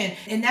you can,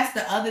 and that's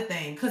the other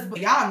thing, because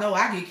y'all know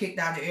I get kicked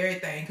out of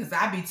everything because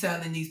I be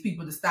telling these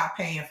people to stop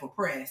paying for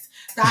press,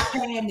 stop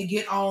paying to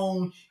get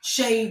on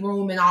Shade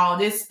Room and all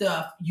this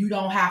stuff. You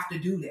don't have to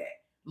do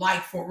that.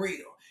 Like for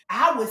real.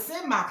 I would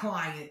send my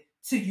client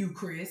to you,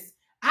 Chris.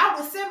 I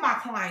would send my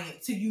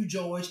client to you,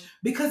 George,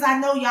 because I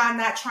know y'all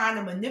not trying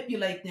to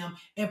manipulate them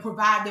and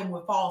provide them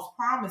with false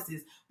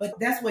promises. But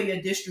that's where your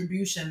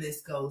distribution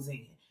list goes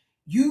in.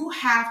 You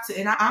have to,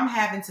 and I'm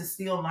having to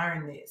still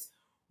learn this.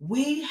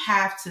 We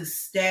have to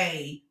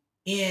stay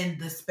in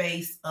the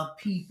space of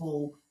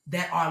people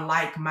that are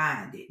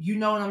like-minded. You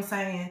know what I'm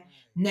saying?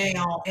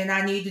 Now, and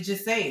I need to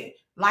just say it.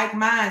 Like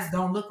minds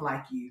don't look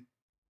like you.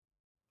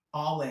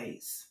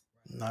 Always.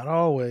 Not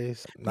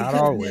always. Not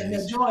Because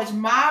always. George,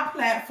 my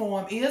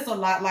platform is a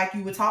lot like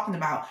you were talking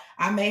about.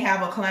 I may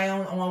have a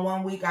clown on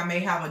one week, I may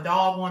have a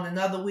dog on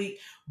another week,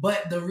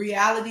 but the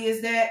reality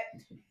is that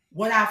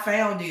what I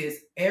found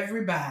is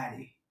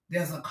everybody,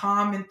 there's a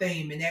common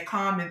theme, and that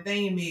common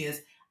theme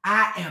is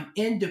I am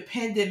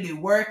independently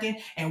working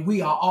and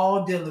we are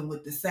all dealing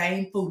with the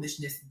same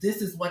foolishness.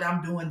 This is what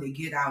I'm doing to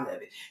get out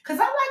of it. Because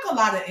I like a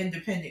lot of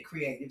independent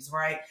creatives,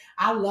 right?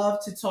 I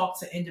love to talk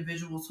to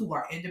individuals who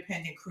are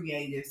independent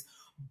creatives,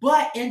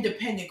 but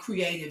independent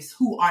creatives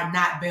who are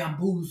not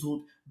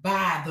bamboozled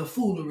by the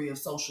foolery of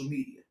social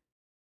media.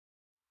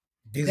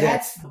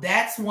 Exactly.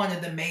 That's one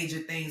of the major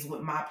things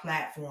with my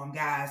platform,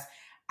 guys.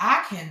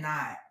 I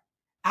cannot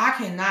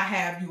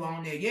have you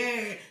on there.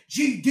 Yeah,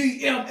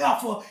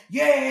 GDMF,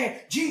 yeah,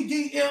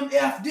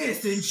 GDMF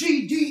this and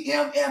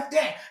GDMF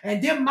that,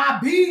 and them my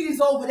B's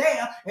over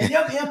there, and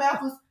them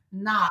MFs.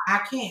 Nah, I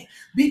can't.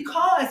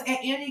 Because at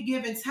any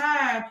given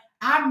time,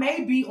 I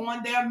may be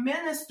on there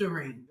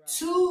ministering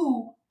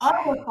to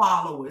other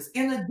followers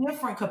in a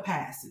different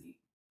capacity.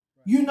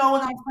 You know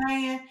what I'm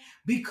saying?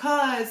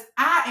 Because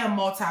I am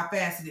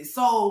multifaceted.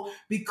 So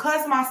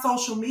because my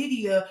social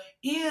media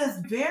is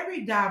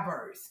very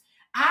diverse,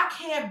 I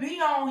can't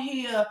be on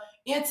here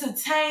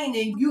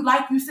entertaining you.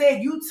 Like you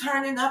said, you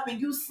turning up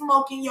and you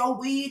smoking your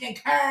weed and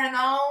carrying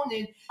on.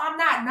 And I'm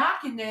not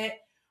knocking that,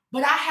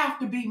 but I have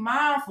to be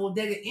mindful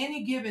that at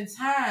any given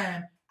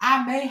time,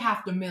 I may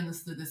have to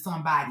minister to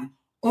somebody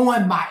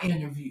on my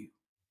interview.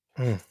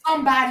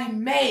 Somebody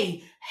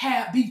may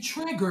be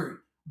triggered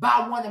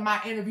by one of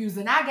my interviews,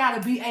 and I got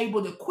to be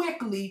able to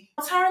quickly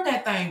turn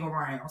that thing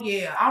around.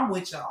 Yeah, I'm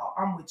with y'all.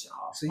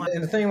 See,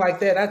 and the thing like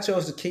that, I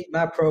chose to keep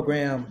my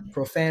program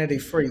profanity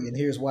free, and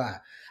here's why.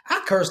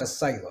 I curse a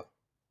sailor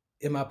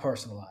in my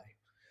personal life,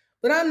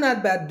 but I'm not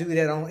about to do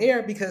that on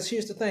air because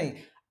here's the thing.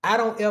 I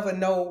don't ever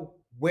know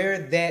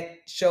where that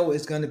show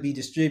is going to be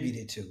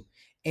distributed to.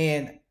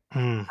 And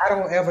I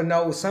don't ever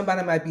know,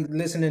 somebody might be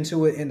listening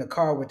to it in the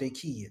car with their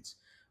kids.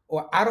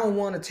 Or I don't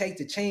want to take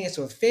the chance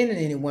of offending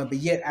anyone, but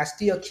yet I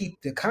still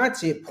keep the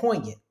content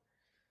poignant.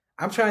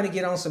 I'm trying to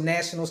get on some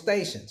national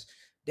stations.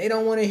 They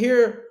don't want to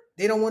hear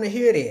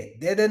that.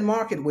 That doesn't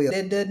market well.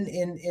 That doesn't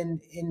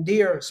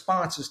endear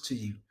sponsors to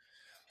you.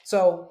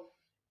 So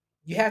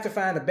you have to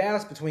find a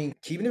balance between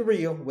keeping it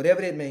real, whatever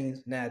that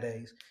means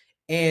nowadays,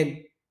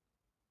 and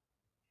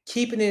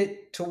keeping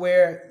it to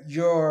where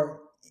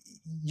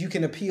you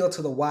can appeal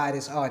to the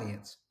widest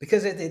audience.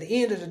 Because at the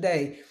end of the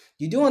day,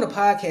 you're doing a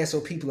podcast so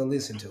people will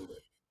listen to it.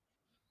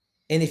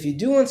 And if you're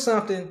doing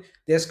something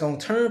that's going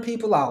to turn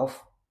people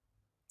off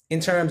in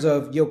terms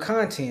of your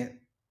content,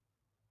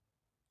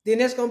 then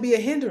that's going to be a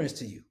hindrance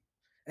to you.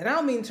 And I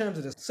don't mean in terms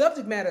of the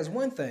subject matter is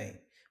one thing,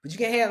 but you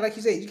can't have, like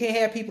you said, you can't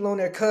have people on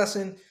there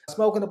cussing,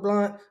 smoking a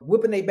blunt,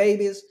 whipping their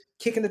babies,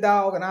 kicking the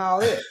dog, and all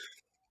that.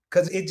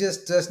 Because it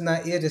just does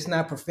not, it is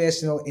not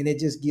professional, and it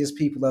just gives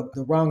people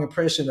the wrong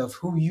impression of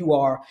who you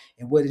are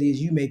and what it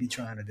is you may be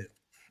trying to do.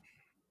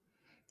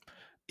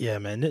 Yeah,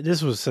 man,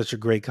 this was such a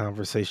great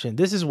conversation.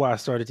 This is why I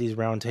started these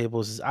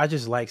roundtables. Is I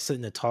just like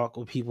sitting to talk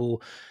with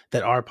people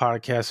that are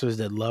podcasters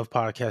that love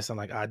podcasting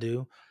like I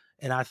do,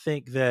 and I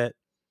think that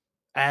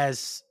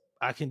as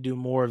I can do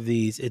more of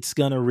these, it's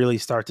gonna really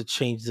start to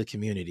change the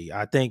community.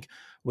 I think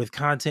with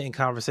content and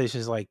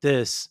conversations like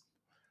this,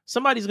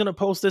 somebody's going to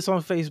post this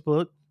on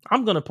Facebook.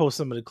 I'm going to post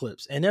some of the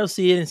clips and they'll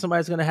see it, and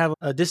somebody's going to have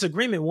a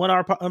disagreement, one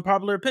of our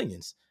unpopular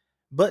opinions.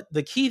 But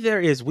the key there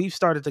is we've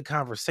started the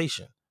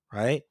conversation,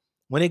 right?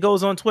 When it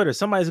goes on Twitter,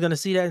 somebody's going to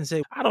see that and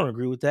say, I don't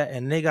agree with that.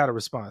 And they got a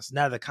response.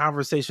 Now the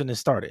conversation is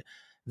started.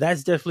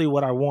 That's definitely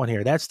what I want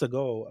here. That's the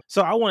goal.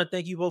 So I want to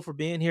thank you both for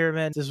being here,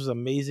 man. This was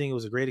amazing. It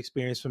was a great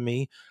experience for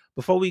me.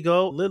 Before we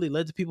go, Lily,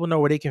 let the people know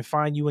where they can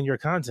find you and your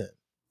content.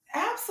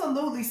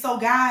 Absolutely. So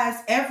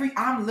guys,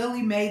 I'm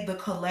Lily Mae the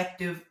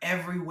Collective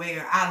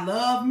everywhere. I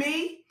love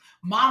me.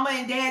 Mama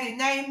and daddy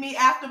named me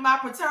after my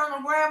paternal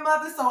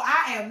grandmother, so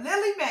I am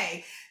Lily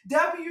Mae.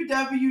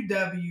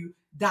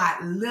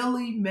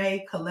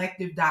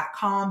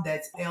 www.lilymaecollective.com.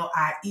 That's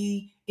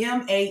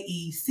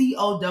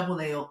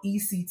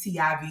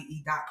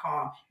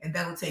LIEMAECOLLECTIVE.com. And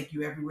that'll take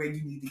you everywhere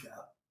you need to go.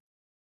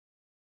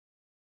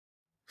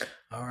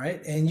 All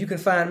right. And you can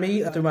find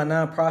me through my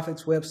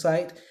nonprofit's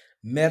website,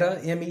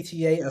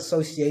 META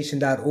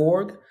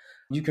Association.org.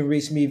 You can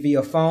reach me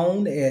via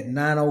phone at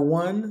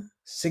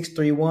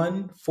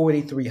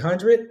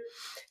 901-631-4300.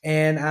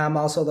 And I'm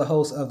also the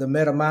host of the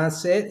Meta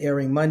Mindset,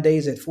 airing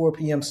Mondays at 4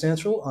 p.m.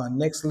 Central on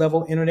Next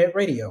Level Internet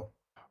Radio.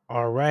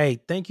 All right.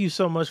 Thank you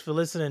so much for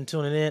listening and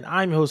tuning in.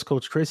 I'm your host,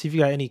 Coach Chris. If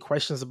you got any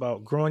questions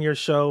about growing your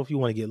show, if you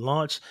want to get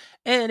launched,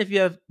 and if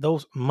you have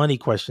those money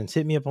questions,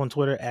 hit me up on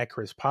Twitter at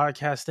Chris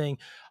Podcasting.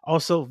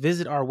 Also,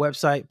 visit our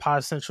website,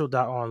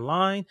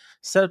 podcentral.online.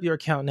 Set up your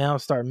account now.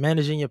 Start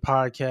managing your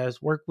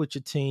podcast. Work with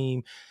your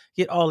team.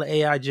 Get all the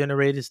AI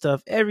generated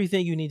stuff.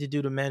 Everything you need to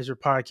do to manage your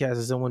podcast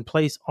is in one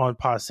place on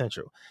Pod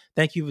Central.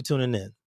 Thank you for tuning in.